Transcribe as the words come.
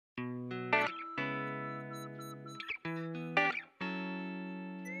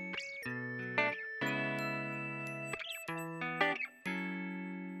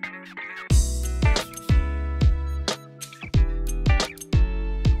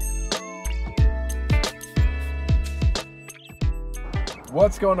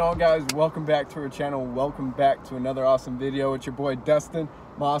What's going on, guys? Welcome back to our channel. Welcome back to another awesome video. It's your boy Dustin,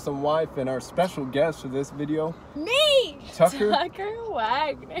 my awesome wife, and our special guest for this video, me, Tucker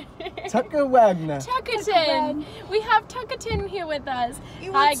Wagner. Tucker Wagner. Tuckerton. We have Tuckerton here with us.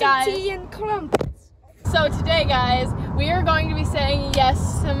 You Hi want some guys. tea and crumpets? So today, guys, we are going to be saying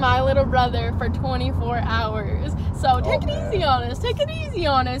yes to my little brother for 24 hours. So take it easy on us. Take it easy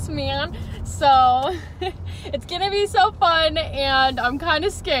on us, man. So it's gonna be so fun, and I'm kind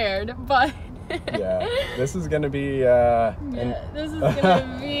of scared, but Yeah, this is gonna be this is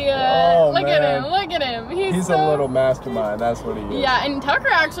gonna be Oh, look man. at him, look at him. He's a so, little mastermind. That's what he is. yeah, and Tucker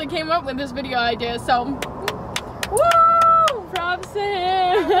actually came up with this video idea, so woo, props to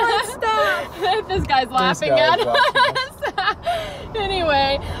him. Stop. This guy's laughing at us.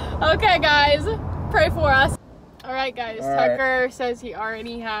 Anyway, okay guys, pray for us. All right guys, All right. Tucker says he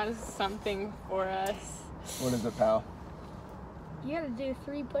already has something for us. What is it, pal? You gotta do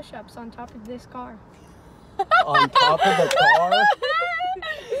 3 push-ups on top of this car. On top of the car?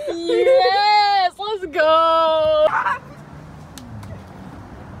 Yes, let's go.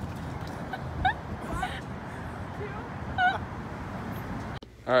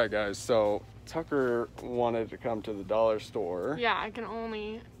 All right, guys. So Tucker wanted to come to the dollar store. Yeah, I can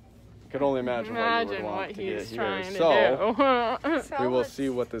only Could only imagine what you would imagine want what to get he's here. trying to So do. we will see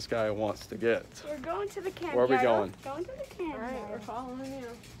what this guy wants to get. We're going to the candy Where are we aisle. going? Going to the candy Alright, we're aisle. following you.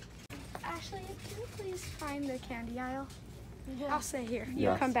 Ashley, can you please find the candy aisle? Yeah. I'll stay here.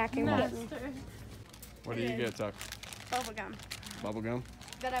 Yeah. You come back and get me. Master. What do you get, Tuck? Bubblegum. Bubble gum?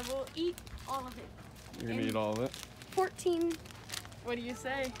 That I will eat all of it. You're gonna eat all of it? 14 What do you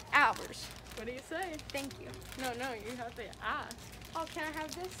say? hours. What do you say? Thank you. No, you have to ask. Oh, can I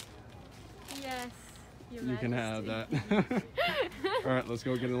have this? Yes. You can have that. All right, let's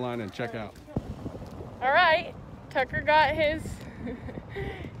go get in line and check out. All right. Tucker got his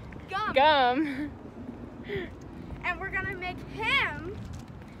gum. And we're gonna make him.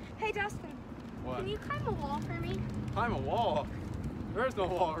 Hey, Dustin, What? can you climb a wall for me? Climb a wall? There's no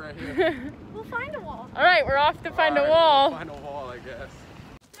wall right here. We'll find a wall. All right, we're off to find All a right, wall. we'll find a wall, I guess.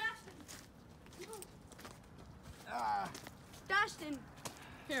 Dustin.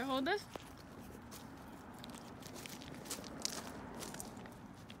 Here, hold this.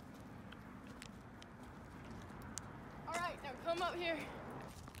 All right, now come up here.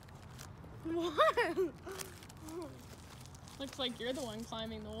 What? Looks like you're the one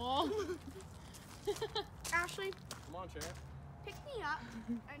climbing the wall. Ashley, Come on, Sharon. pick me up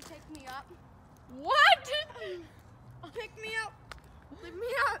and take me up. What? Pick me up. Lift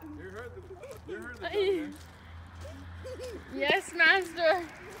me up. You heard the Yes, master.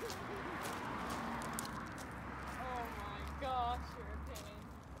 Oh my gosh, you're a pain.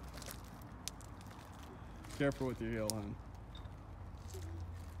 Careful with your heel, hon.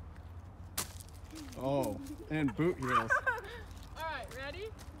 Oh, and boot heels. All right, ready?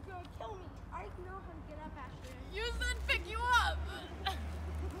 You're gonna kill me. I know how to get up, Ashley. You said pick you up.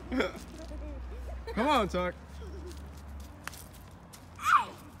 Come on, Tuck.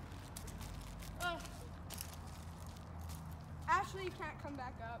 Oh, Ashley, you can't come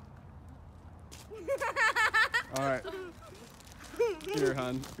back up. All right. Here,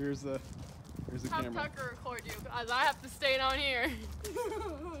 hon. Here's the have camera. Tucker record you, as I have to stay down here.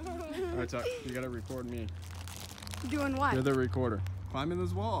 All right, Tuck. You gotta record me. Doing what? You're the recorder. Climbing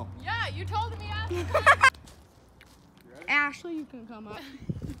this wall. Yeah, you told me after. Ashley, you can come up.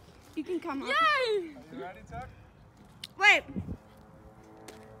 You can come up. Yay! Are you ready, Tuck? Wait.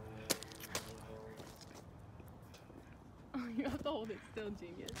 Oh, you have to hold it still,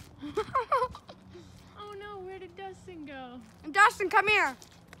 genius. Oh no, where did Dustin go? Dustin, come here.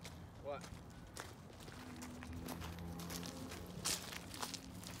 What?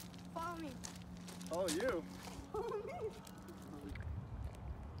 Follow me. Oh, you.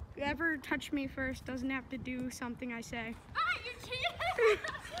 Whoever touched me first doesn't have to do something I say. Ah, you cheated!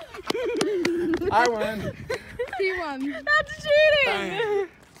 I win. He won. That's cheating! Bang.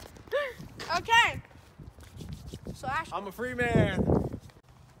 Okay. So Ashley. I'm a free man.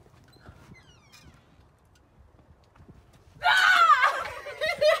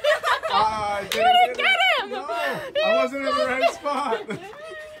 I didn't get him! No, I wasn't in the right spot.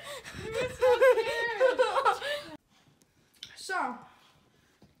 So,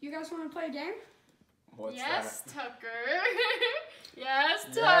 you guys want to play a game? What's Yes, that? Tucker. Yes,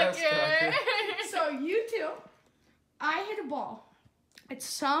 Yes, Tucker. So you two, I hit a ball. It's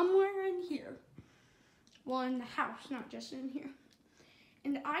somewhere in here. Well, in the house, not just in here.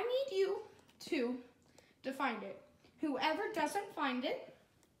 And I need you two to find it. Whoever doesn't find it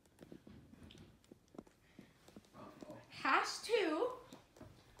has to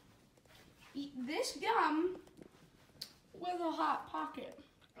eat this gum with a Hot Pocket.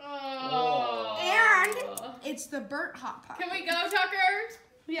 Oh. And it's the burnt Hot Pocket. Can we go, Tucker?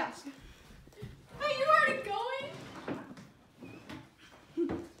 Yes. Are you already going?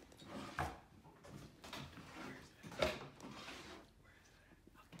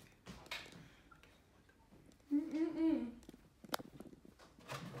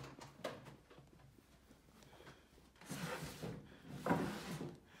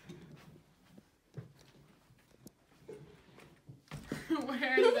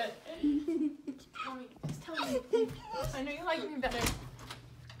 Where is it? Just tell me. I know you like me better.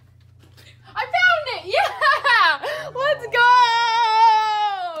 I found it! Yeah! Let's go!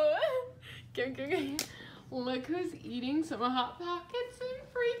 Go. Look who's eating some Hot Pockets and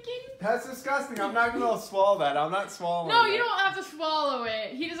freaking... That's disgusting. I'm not going to swallow that. I'm not swallowing No, it. you don't have to swallow it.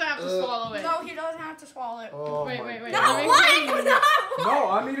 He doesn't have to swallow it. No, he doesn't have to swallow it. Oh Wait. my Let Not me one! see. Not one! No,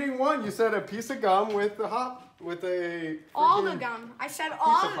 I'm eating one. You said a piece of gum with a All the freaking gum. I said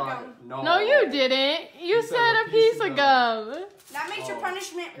all the pizza pocket. gum. No, you didn't. You said a piece of gum. That makes your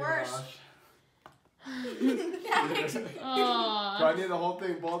punishment worse. Gosh. That makes Do Aww. I need the whole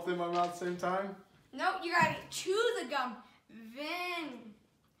thing both in my mouth at the same time? Nope, you gotta chew the gum. Then.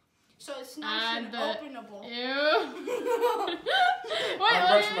 So it's nice Add and the- openable. Ew. Wait, I'm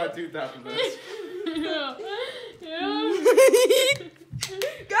brushing my teeth after this. Ew.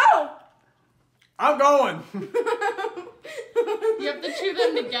 Go! I'm going. You have to chew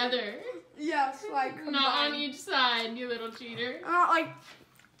them together. Yes, like. Not on each side, you little cheater. Like.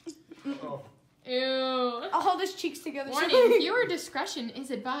 Oh. Ew. I'll hold his cheeks together. Warning, viewer discretion is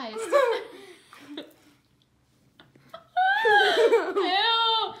advised.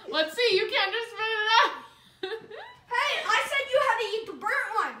 Ew. Let's see, you can't just spit it out. Hey, I said you had to eat the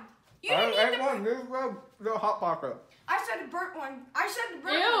burnt one. You didn't eat the one. This is the Hot Pocket. I said the burnt one. I said the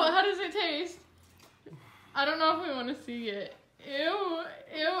burnt Ew, one. how does it taste? I don't know if we want to see it. Ew.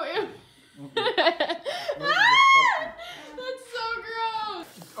 That's so gross.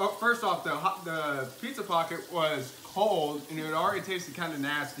 Oh, first off, the pizza pocket was cold and it had already tasted kind of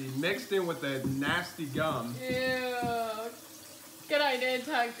nasty, mixed in with the nasty gum. Ew. Good idea,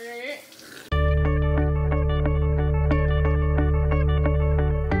 Tucker.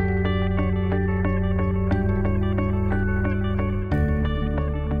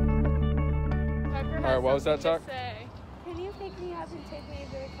 Alright, what was that, Tuck? Can you pick me up and take me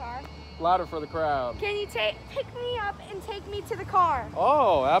to the car? Louder for the crowd. Can you pick me up and take me to the car?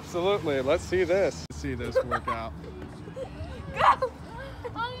 Oh, absolutely. Let's see this. Let's see this work out. Go!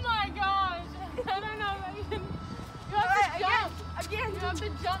 Oh my gosh. I don't know if I can. You have to jump. Again. You have to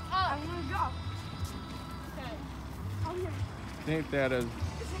jump up. I'm gonna go. Okay. I'm gonna. I think that is.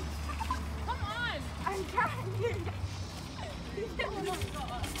 Come on. I'm trying. Oh my god.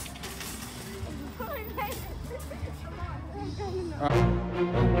 Come on.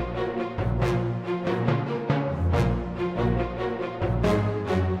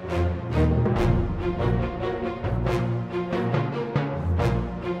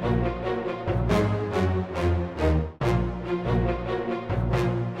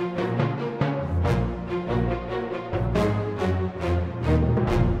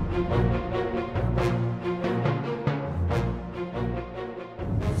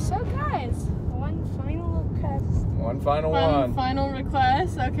 So guys, one final request. One final One final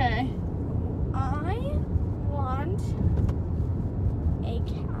request. Okay. I want a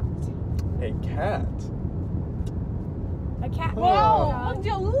cat. A cat. A cat. Whoa! Look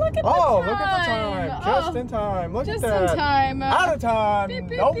at the Oh, time. look at the time. Just in time. Look Just at that. in time. Out of time. Beep,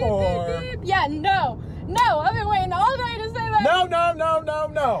 beep, No beep, more. beep, beep. Yeah, no. I've been waiting all day to say that.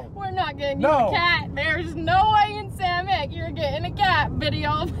 No. We're not getting No. you a cat. There's no way in Samek you're getting a cat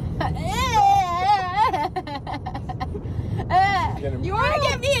video. You want to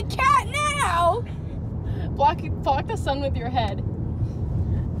get me a cat now? Block the sun with your head.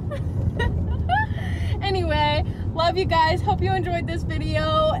 Anyway, love you guys. Hope you enjoyed this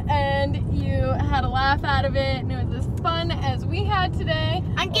video and you had a laugh out of it and it was as fun as we had today.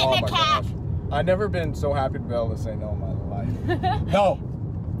 I'm Oh getting my a cat. gosh. I've never been so happy to be able to say no in my life. No.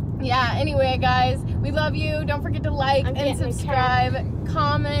 Yeah, anyway, guys, we love you. Don't forget to like and subscribe,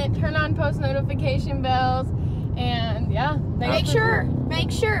 comment, turn on post notification bells, and yeah. Make sure,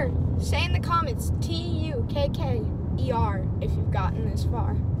 say in the comments, TUKKER if you've gotten this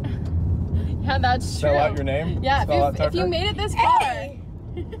far. Yeah, that's true. Spell out your name. Yeah, Spell out if you Tucker. made it this far. Hey!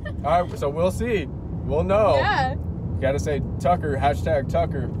 All right, so we'll see. We'll know. Yeah. Gotta say Tucker, hashtag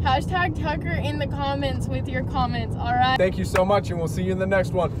Tucker. Hashtag Tucker in the comments with your comments, all right? Thank you so much, and we'll see you in the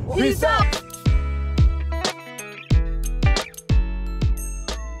next one. Peace out.